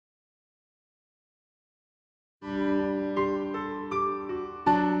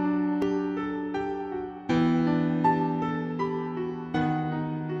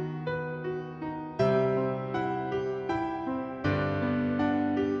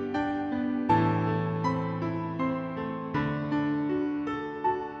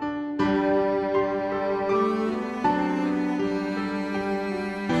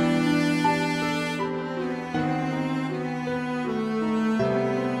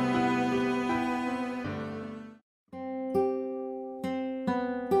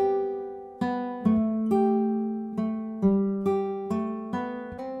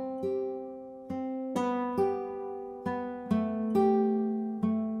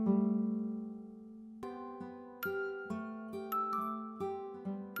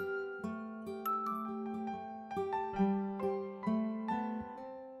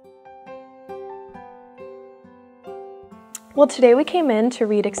Well, today we came in to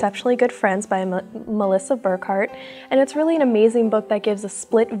read Exceptionally Good Friends by Melissa Burkhart, and it's really an amazing book that gives a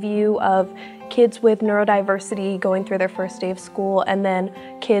split view of kids with neurodiversity going through their first day of school, and then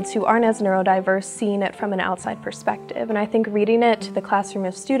kids who aren't as neurodiverse seeing it from an outside perspective. And I think reading it to the classroom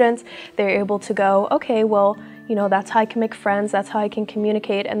of students, they're able to go, okay, well, you know, that's how I can make friends, that's how I can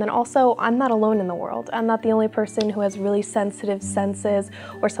communicate, and then also I'm not alone in the world. I'm not the only person who has really sensitive senses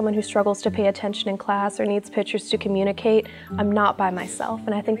or someone who struggles to pay attention in class or needs pictures to communicate. I'm not by myself,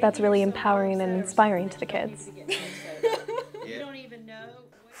 and I think that's really empowering and inspiring to the kids.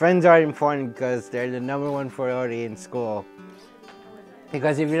 Friends are important because they're the #1 priority in school.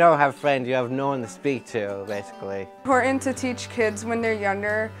 Because if you don't have friends, you have no one to speak to, basically. Important to teach kids when they're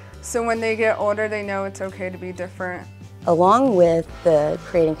younger, so when they get older, they know it's okay to be different. Along with the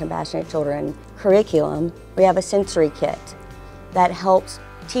Creating Compassionate Children curriculum, we have a sensory kit that helps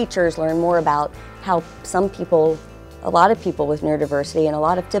teachers learn more about how a lot of people with neurodiversity and a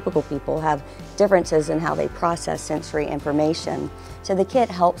lot of typical people have differences in how they process sensory information. So the kit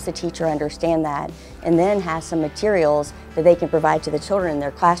helps the teacher understand that, and then has some materials that they can provide to the children in their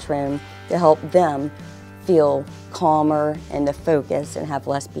classroom to help them feel calmer and to focus and have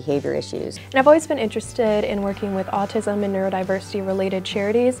less behavior issues. And I've always been interested in working with autism and neurodiversity related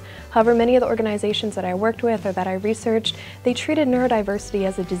charities. However, many of the organizations that I worked with or that I researched, they treated neurodiversity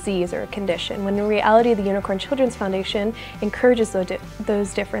as a disease or a condition, when in reality the Unicorn Children's Foundation encourages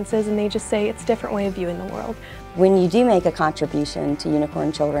those differences, and they just say it's a different way of viewing the world. When you do make a contribution to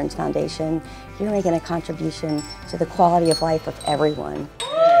Unicorn Children's Foundation, you're making a contribution to the quality of life of everyone.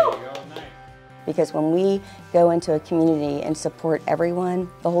 Because when we go into a community and support everyone,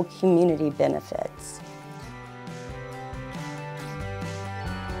 the whole community benefits.